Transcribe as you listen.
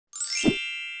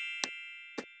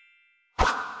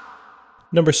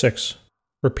Number 6.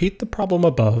 Repeat the problem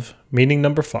above, meaning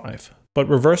number 5, but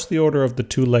reverse the order of the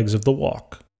two legs of the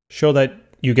walk. Show that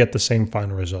you get the same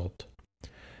final result.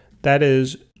 That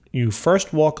is, you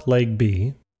first walk leg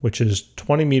B, which is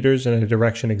 20 meters in a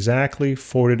direction exactly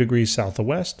 40 degrees south of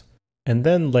west, and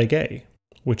then leg A,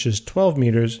 which is 12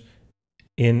 meters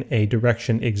in a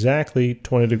direction exactly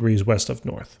 20 degrees west of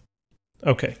north.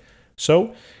 Okay,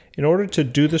 so in order to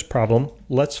do this problem,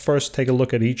 let's first take a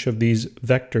look at each of these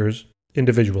vectors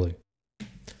individually.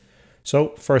 So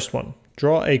first one,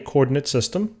 draw a coordinate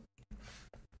system,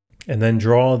 and then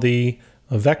draw a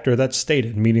vector that's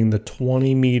stated, meaning the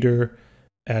 20 meter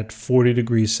at 40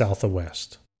 degrees south of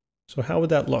west. So how would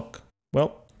that look?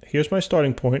 Well, here's my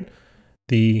starting point.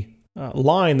 The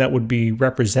line that would be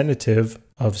representative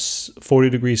of 40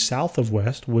 degrees south of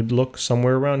west would look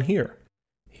somewhere around here.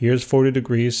 Here's 40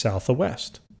 degrees south of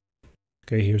west.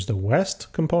 Okay, here's the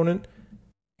west component,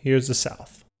 here's the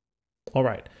south. All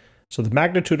right, so the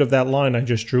magnitude of that line I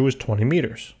just drew is 20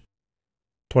 meters.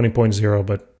 20.0,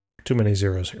 but too many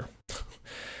zeros here.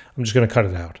 I'm just going to cut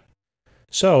it out.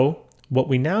 So what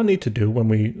we now need to do when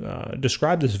we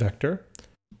describe this vector,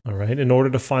 all right, in order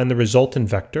to find the resultant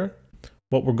vector,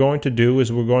 what we're going to do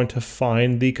is we're going to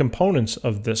find the components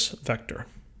of this vector.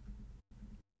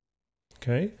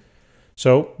 Okay,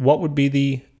 so what would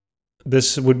be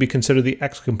this would be considered the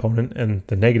x component and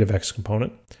the negative x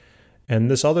component,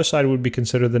 and this other side would be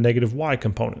considered the negative y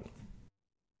component,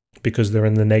 because they're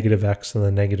in the negative x and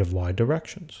the negative y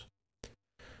directions.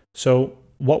 So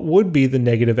what would be the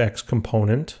negative x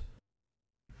component?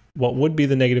 What would be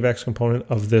the negative x component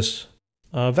of this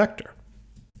vector?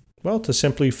 Well, to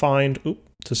simply find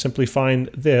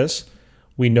this,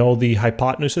 we know the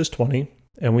hypotenuse is 20,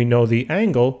 and we know the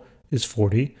angle is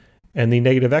 40, and the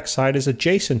negative x side is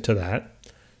adjacent to that,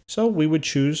 so we would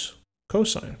choose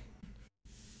cosine.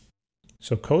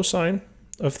 So cosine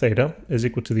of theta is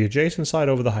equal to the adjacent side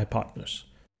over the hypotenuse.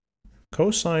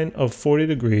 Cosine of 40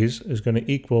 degrees is going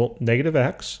to equal negative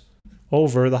x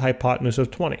over the hypotenuse of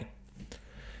 20.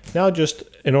 Now just,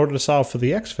 in order to solve for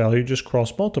the x value, just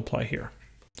cross multiply here.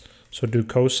 So do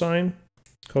cosine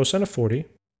of 40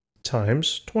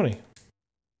 times 20.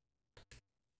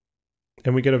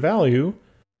 And we get a value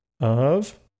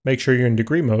of, make sure you're in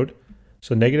degree mode,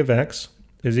 so negative x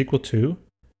is equal to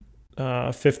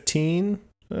 15,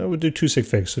 we'll do 2 sig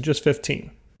figs, so just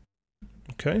 15.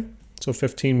 Okay, so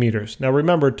 15 meters. Now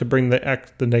remember to bring the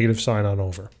negative sign on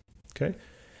over. Okay,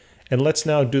 and let's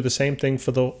now do the same thing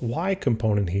for the y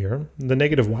component here, the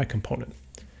negative y component.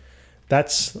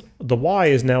 The y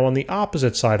is now on the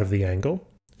opposite side of the angle,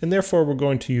 and therefore we're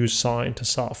going to use sine to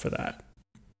solve for that.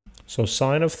 So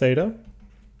sine of theta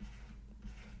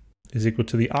is equal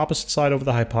to the opposite side over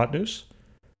the hypotenuse.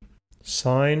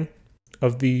 Sine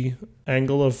of the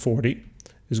angle of 40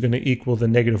 is going to equal the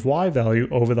negative y value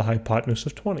over the hypotenuse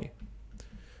of 20.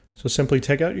 So simply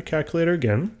take out your calculator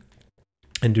again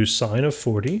and do sine of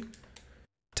 40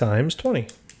 times 20.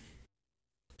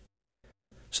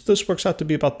 So this works out to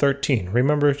be about 13.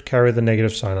 Remember to carry the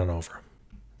negative sign on over.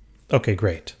 Okay,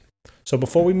 great. So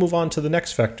before we move on to the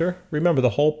next vector, remember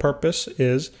the whole purpose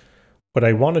is what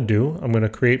I want to do. I'm going to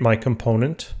create my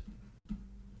component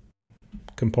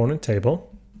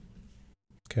table.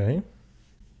 Okay.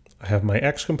 I have my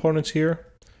x components here,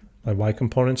 my y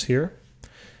components here.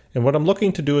 And what I'm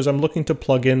looking to do is I'm looking to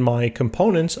plug in my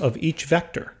components of each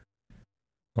vector.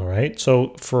 All right,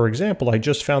 so for example, I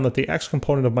just found that the x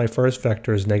component of my first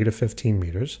vector is negative 15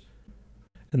 meters,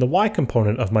 and the y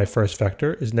component of my first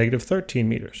vector is negative 13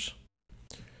 meters.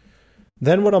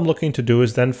 Then what I'm looking to do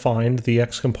is then find the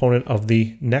x component of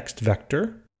the next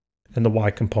vector and the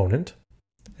y component,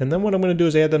 and then what I'm going to do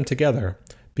is add them together,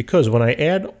 because when I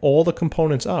add all the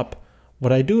components up,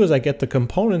 what I do is I get the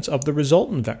components of the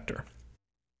resultant vector.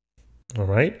 All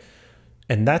right,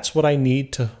 and that's what I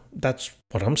need to, that's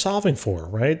what I'm solving for,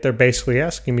 right? They're basically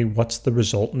asking me what's the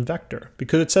resultant vector,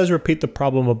 because it says repeat the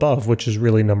problem above, which is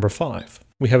really number 5.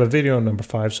 We have a video on number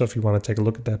 5, so if you want to take a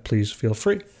look at that, please feel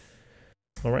free.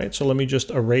 All right, so let me just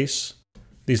erase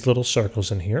these little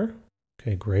circles in here.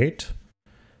 Okay, great.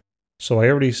 So I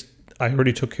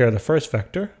already took care of the first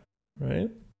vector, right?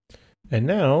 And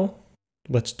now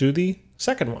let's do the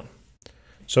second one.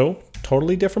 So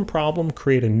totally different problem,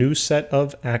 create a new set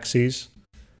of axes.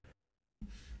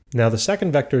 Now the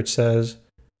second vector, it says,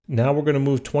 now we're going to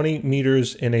move 20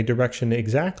 meters in a direction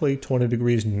exactly 20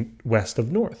 degrees west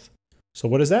of north. So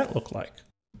what does that look like?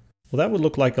 Well, that would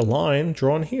look like a line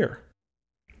drawn here,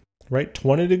 right?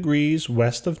 20 degrees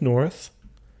west of north,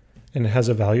 and it has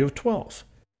a value of 12.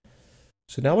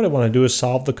 So now what I want to do is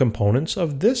solve the components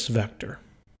of this vector.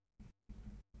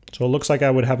 So it looks like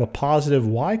I would have a positive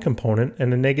y component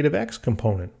and a negative x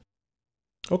component.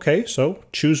 Okay, so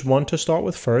choose one to start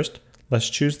with first. Let's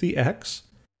choose the x.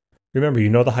 Remember, you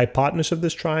know the hypotenuse of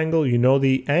this triangle, you know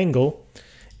the angle,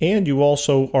 and you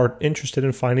also are interested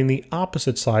in finding the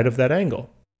opposite side of that angle.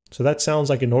 So that sounds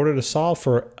like in order to solve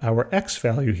for our x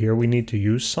value here, we need to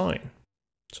use sine.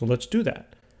 So let's do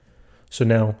that. So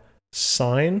now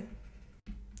sine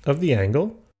of the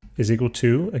angle is equal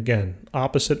to, again,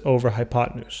 opposite over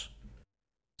hypotenuse.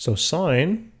 So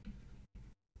sine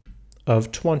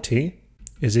of 20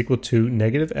 is equal to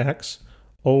negative x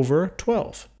over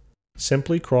 12.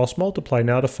 Simply cross multiply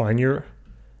now to find your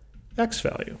x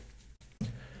value.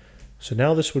 So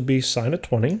now this would be sine of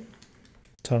 20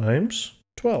 times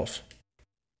 12.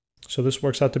 So this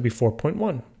works out to be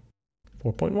 4.1.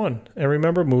 4.1. And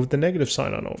remember, move the negative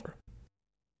sign on over.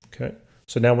 Okay.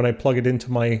 So now when I plug it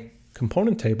into my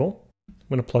component table, I'm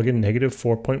going to plug in negative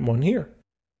 4.1 here.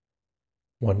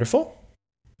 Wonderful.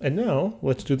 And now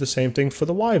let's do the same thing for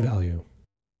the y value,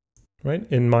 right?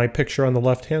 In my picture on the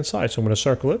left-hand side. So I'm going to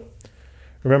circle it.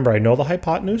 Remember, I know the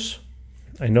hypotenuse,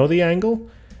 I know the angle,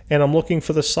 and I'm looking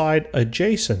for the side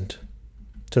adjacent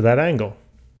to that angle.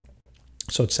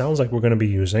 So it sounds like we're going to be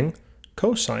using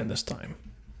cosine this time.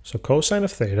 So cosine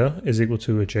of theta is equal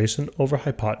to adjacent over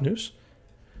hypotenuse.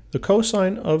 The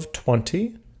cosine of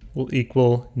 20 will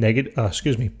equal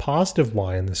positive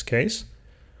y in this case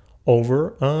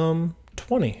over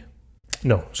 20.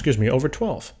 No, over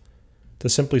 12. To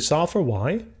simply solve for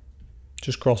y,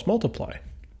 just cross multiply.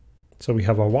 So we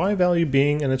have our y value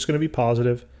being, and it's going to be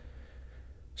positive.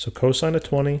 So cosine of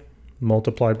 20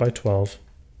 multiplied by 12.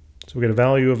 So we get a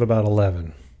value of about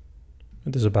 11.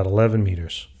 This is about 11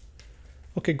 meters.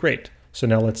 Okay, great. So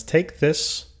now let's take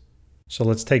this. So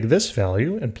let's take this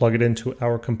value and plug it into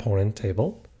our component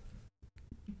table.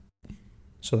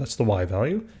 So that's the y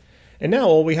value. And now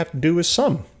all we have to do is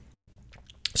sum.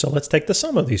 So let's take the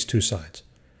sum of these two sides.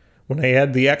 When I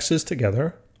add the x's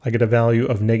together, I get a value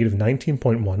of negative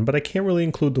 19.1, but I can't really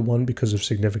include the 1 because of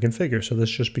significant figure, so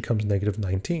this just becomes negative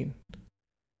 19.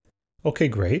 Okay,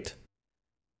 great.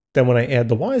 Then when I add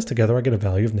the y's together, I get a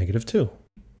value of negative 2.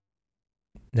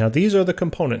 Now these are the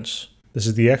components. This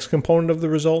is the x component of the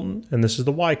resultant, and this is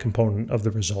the y component of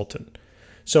the resultant.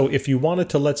 So if you wanted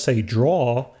to, let's say,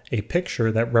 draw a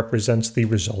picture that represents the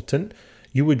resultant,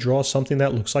 you would draw something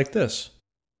that looks like this.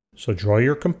 So draw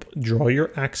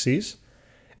your axes,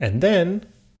 and then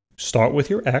start with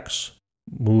your x,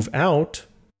 move out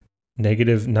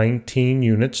negative 19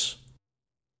 units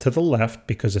to the left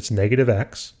because it's negative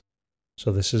x.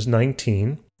 So this is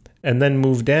 19. And then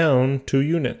move down 2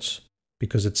 units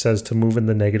because it says to move in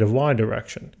the negative y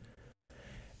direction.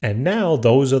 And now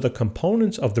those are the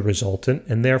components of the resultant,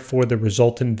 and therefore the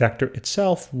resultant vector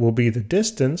itself will be the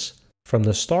distance from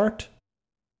the start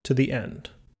to the end.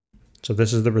 So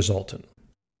this is the resultant.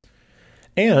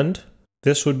 And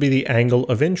this would be the angle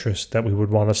of interest that we would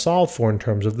want to solve for in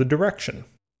terms of the direction.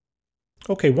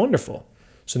 Okay, wonderful.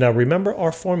 So now remember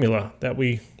our formula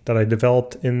that I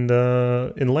developed in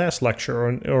last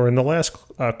lecture or in the last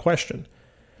question,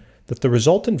 that the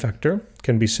resultant vector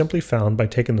can be simply found by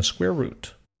taking the square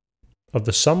root of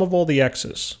the sum of all the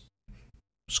x's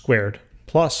squared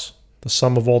plus the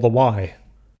sum of all the y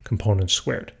components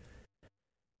squared.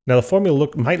 Now the formula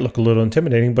might look a little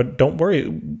intimidating, but don't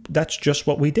worry, that's just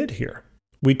what we did here.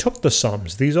 We took the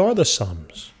sums. These are the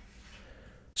sums.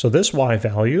 So this y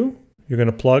value, you're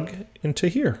going to plug into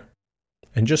here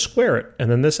and just square it.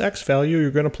 And then this x value,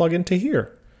 you're going to plug into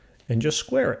here and just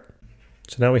square it.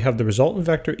 So now we have the resultant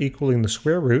vector equaling the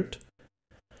square root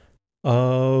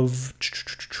of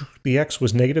the x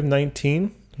was negative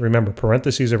 19. Remember,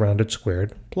 parentheses around it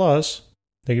squared, plus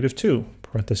negative 2,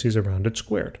 parentheses around it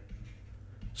squared.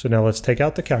 So now let's take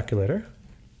out the calculator.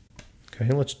 Okay,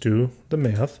 and let's do the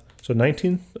math. So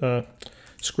 19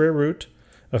 square root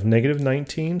of negative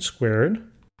 19 squared,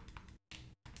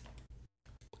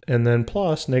 and then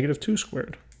plus negative 2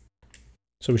 squared.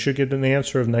 So we should get an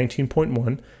answer of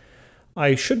 19.1.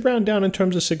 I should round down in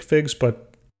terms of sig figs,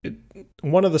 but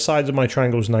one of the sides of my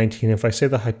triangle is 19. If I say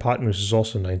the hypotenuse is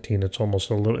also 19, it's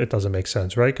almost it doesn't make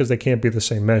sense, right? Because they can't be the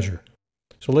same measure.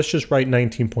 So let's just write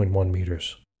 19.1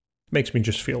 meters. Makes me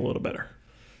just feel a little better.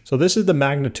 So this is the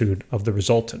magnitude of the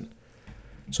resultant.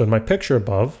 So in my picture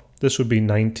above, this would be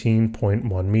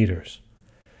 19.1 meters.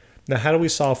 Now how do we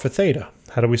solve for theta?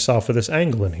 How do we solve for this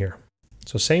angle in here?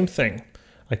 So same thing.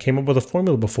 I came up with a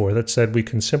formula before that said we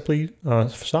can simply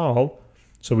solve,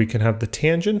 so we can have the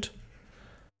tangent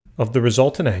of the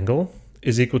resultant angle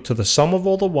is equal to the sum of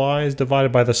all the y's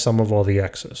divided by the sum of all the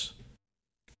x's.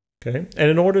 Okay, and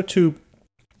in order to,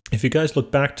 if you guys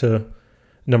look back to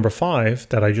number 5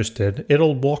 that I just did,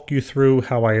 it'll walk you through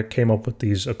how I came up with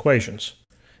these equations.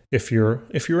 If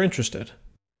you're interested.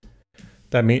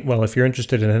 That means, well, if you're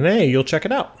interested in an A, you'll check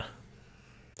it out.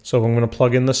 So I'm going to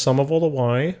plug in the sum of all the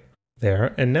y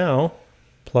there, and now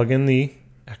plug in the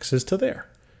x's to there.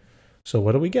 So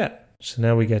what do we get? So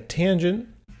now we get tangent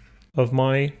of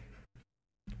my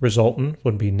resultant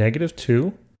would be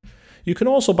 -2. You can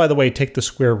also, by the way, take the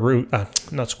square root,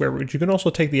 not square root, you can also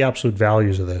take the absolute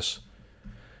values of this,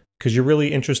 because you're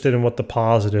really interested in what the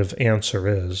positive answer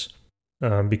is,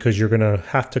 because you're going to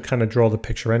have to kind of draw the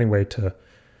picture anyway to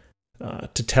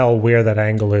tell where that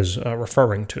angle is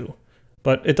referring to.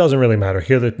 But it doesn't really matter.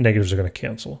 Here the negatives are going to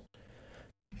cancel.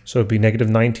 So it'd be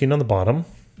 -19 on the bottom.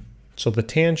 So the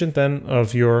tangent then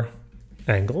of your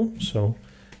angle, so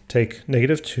take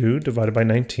 -2 divided by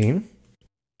 19,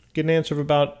 get an answer of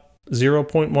about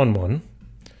 0.11,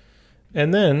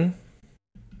 and then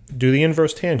do the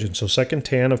inverse tangent, so second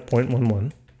tan of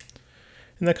 0.11,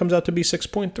 and that comes out to be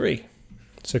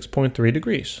 6.3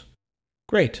 degrees.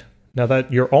 Great. Now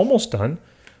that you're almost done,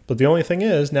 but the only thing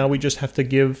is now we just have to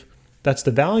give, that's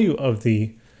the value of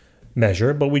the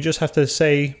measure, but we just have to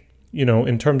say, you know,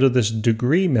 in terms of this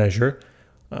degree measure,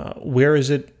 where is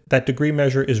it, that degree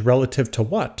measure is relative to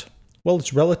what? Well,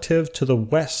 it's relative to the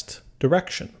west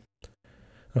direction.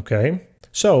 Okay,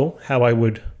 so how I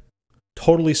would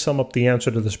totally sum up the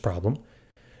answer to this problem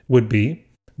would be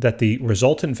that the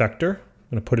resultant vector,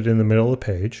 I'm going to put it in the middle of the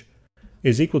page,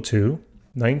 is equal to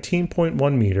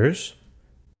 19.1 meters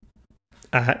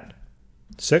at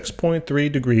 6.3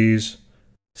 degrees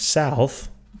south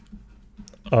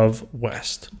of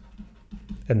west.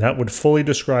 And that would fully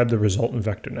describe the resultant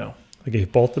vector now. I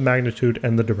gave both the magnitude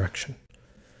and the direction.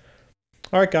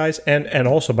 All right, guys, and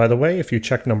also, by the way, if you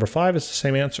check number 5, it's the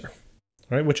same answer,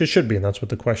 all right, which it should be, and that's what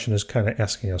the question is kind of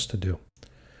asking us to do.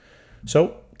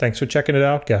 So thanks for checking it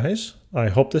out, guys. I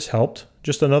hope this helped.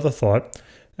 Just another thought.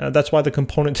 That's why the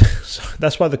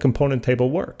component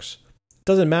table works. It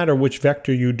doesn't matter which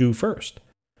vector you do first,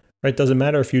 right? It doesn't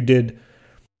matter if you did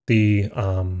the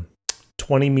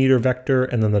 20-meter vector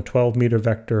and then the 12-meter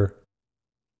vector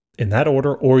in that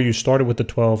order, or you started with the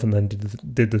 12 and then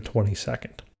did the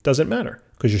 22nd. Doesn't matter,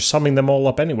 because you're summing them all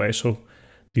up anyway. So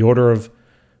the order of,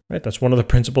 right, that's one of the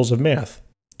principles of math.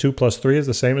 2 plus 3 is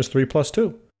the same as 3 plus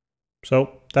 2.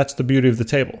 So that's the beauty of the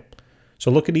table.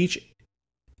 So look at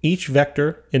each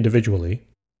vector individually,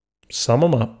 sum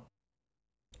them up.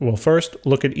 Well, first,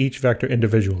 look at each vector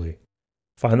individually.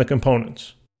 Find the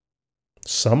components.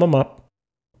 Sum them up.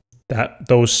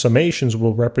 Those summations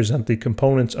will represent the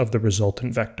components of the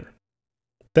resultant vector.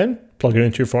 Then plug it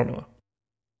into your formula.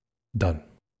 Done.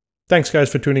 Thanks,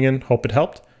 guys, for tuning in. Hope it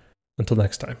helped. Until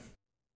next time.